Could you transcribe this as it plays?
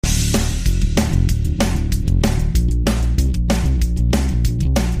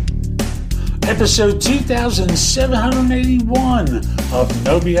episode 2781 of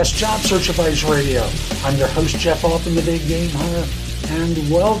No BS Job Search Advice Radio. I'm your host, Jeff Altman, the Big Game Hunter, and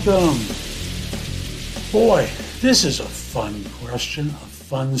welcome. Boy, this is a fun question, a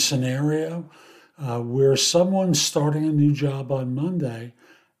fun scenario where someone's starting a new job on Monday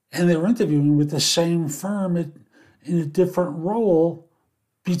and they're interviewing with the same firm in a different role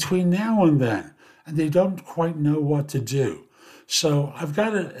between now and then, and they don't quite know what to do. So I've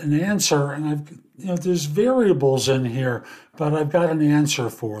got an answer, and there's variables in here, but I've got an answer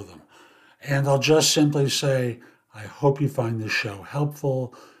for them. And I'll just simply say, I hope you find this show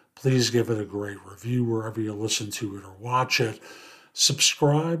helpful. Please give it a great review wherever you listen to it or watch it.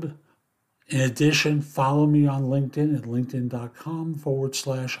 Subscribe. In addition, follow me on LinkedIn at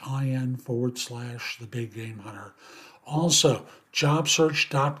linkedin.com/IN/The Big Game Hunter. Also,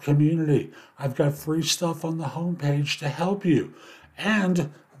 jobsearch.community. I've got free stuff on the homepage to help you. And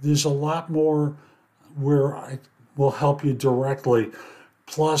there's a lot more where I will help you directly.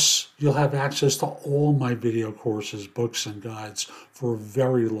 Plus, you'll have access to all my video courses, books, and guides for a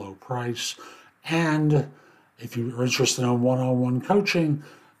very low price. And if you're interested in one-on-one coaching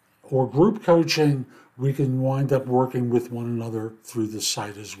or group coaching, we can wind up working with one another through the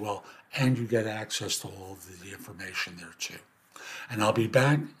site as well. And you get access to all of the information there too. And I'll be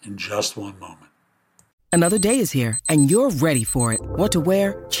back in just one moment. Another day is here, and you're ready for it. What to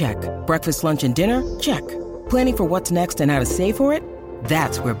wear? Check. Breakfast, lunch, and dinner? Check. Planning for what's next and how to save for it?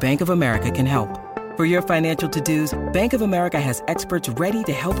 That's where Bank of America can help. For your financial to-dos, Bank of America has experts ready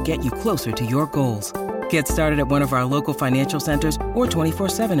to help get you closer to your goals. Get started at one of our local financial centers or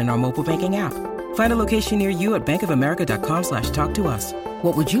 24/7 in our mobile banking app. Find a location near you at bankofamerica.com/talktous.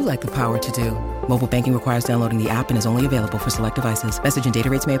 What would you like the power to do? Mobile banking requires downloading the app and is only available for select devices. Message and data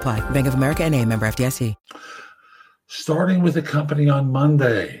rates may apply. Bank of America N.A., member FDIC. Starting with a company on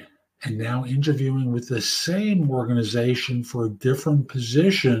Monday and now interviewing with the same organization for a different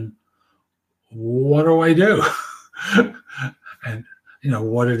position, what do I do? And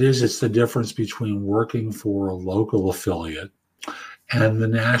what it is, it's the difference between working for a local affiliate and the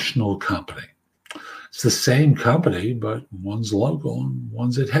national company. It's the same company, but one's local and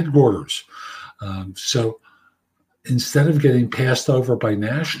one's at headquarters. So instead of getting passed over by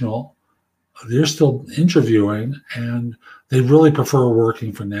national, they're still interviewing, and they really prefer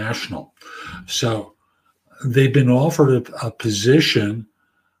working for national. So they've been offered a position,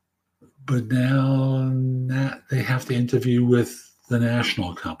 but now they have to interview with the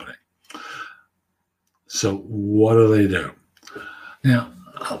national company. So what do? Now,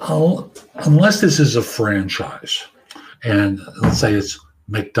 unless this is a franchise, and let's say it's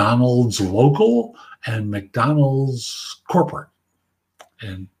McDonald's local and McDonald's corporate,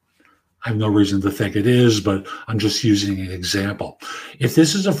 and I have no reason to think it is, but I'm just using an example. If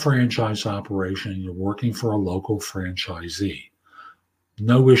this is a franchise operation and you're working for a local franchisee,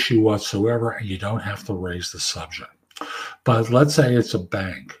 no issue whatsoever, and you don't have to raise the subject. But let's say it's a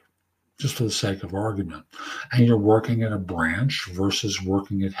bank, just for the sake of argument, and you're working at a branch versus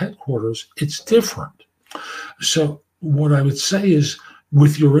working at headquarters, it's different. So what I would say is,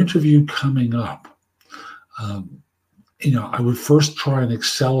 with your interview coming up, I would first try and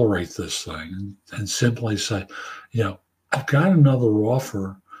accelerate this thing and simply say, I've got another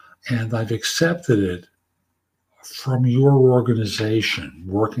offer and I've accepted it from your organization,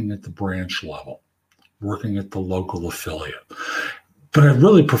 working at the branch level, working at the local affiliate. But I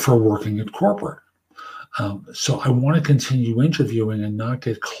really prefer working at corporate. So I want to continue interviewing and not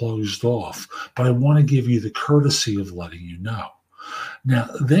get closed off, but I want to give you the courtesy of letting you know. Now,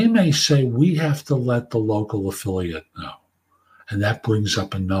 they may say we have to let the local affiliate know, and that brings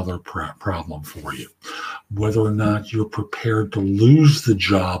up another problem for you, whether or not you're prepared to lose the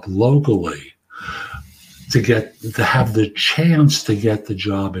job locally to have the chance to get the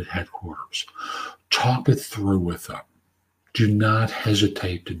job at headquarters. Talk it through with them. Do not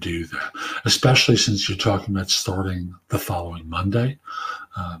hesitate to do that, especially since you're talking about starting the following Monday.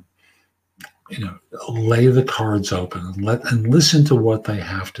 Lay the cards open and listen to what they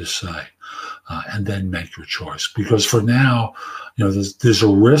have to say, and then make your choice. Because for now, there's a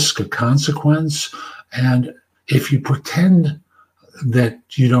risk, a consequence, and if you pretend that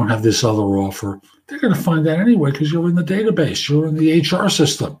you don't have this other offer, they're going to find that anyway because you're in the database, you're in the HR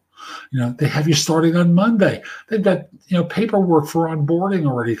system. They have you starting on Monday. They've got, paperwork for onboarding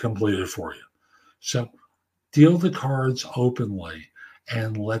already completed for you. So deal the cards openly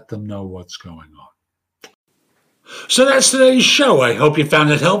and let them know what's going on. So that's today's show. I hope you found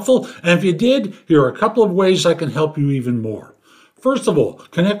it helpful. And if you did, here are a couple of ways I can help you even more. First of all,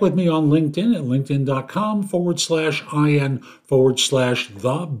 connect with me on LinkedIn at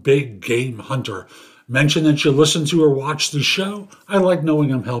linkedin.com/IN/the big game hunter. Mention that you listen to or watch the show. I like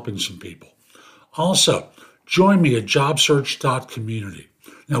knowing I'm helping some people. Also, join me at jobsearch.community.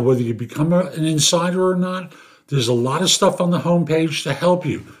 Now, whether you become an insider or not, there's a lot of stuff on the homepage to help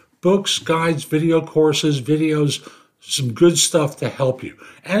you. Books, guides, video courses, videos, some good stuff to help you.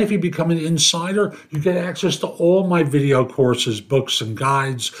 And if you become an insider, you get access to all my video courses, books, and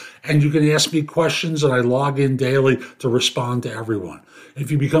guides, and you can ask me questions, and I log in daily to respond to everyone. If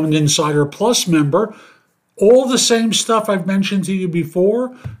you become an Insider Plus member, all the same stuff I've mentioned to you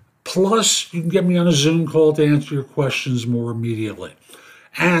before, plus you can get me on a Zoom call to answer your questions more immediately.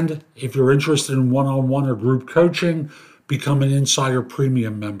 And if you're interested in one-on-one or group coaching, become an Insider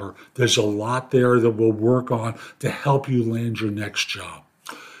Premium member. There's a lot there that we'll work on to help you land your next job.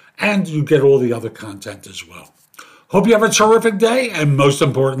 And you get all the other content as well. Hope you have a terrific day, and most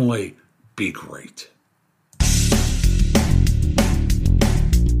importantly, be great.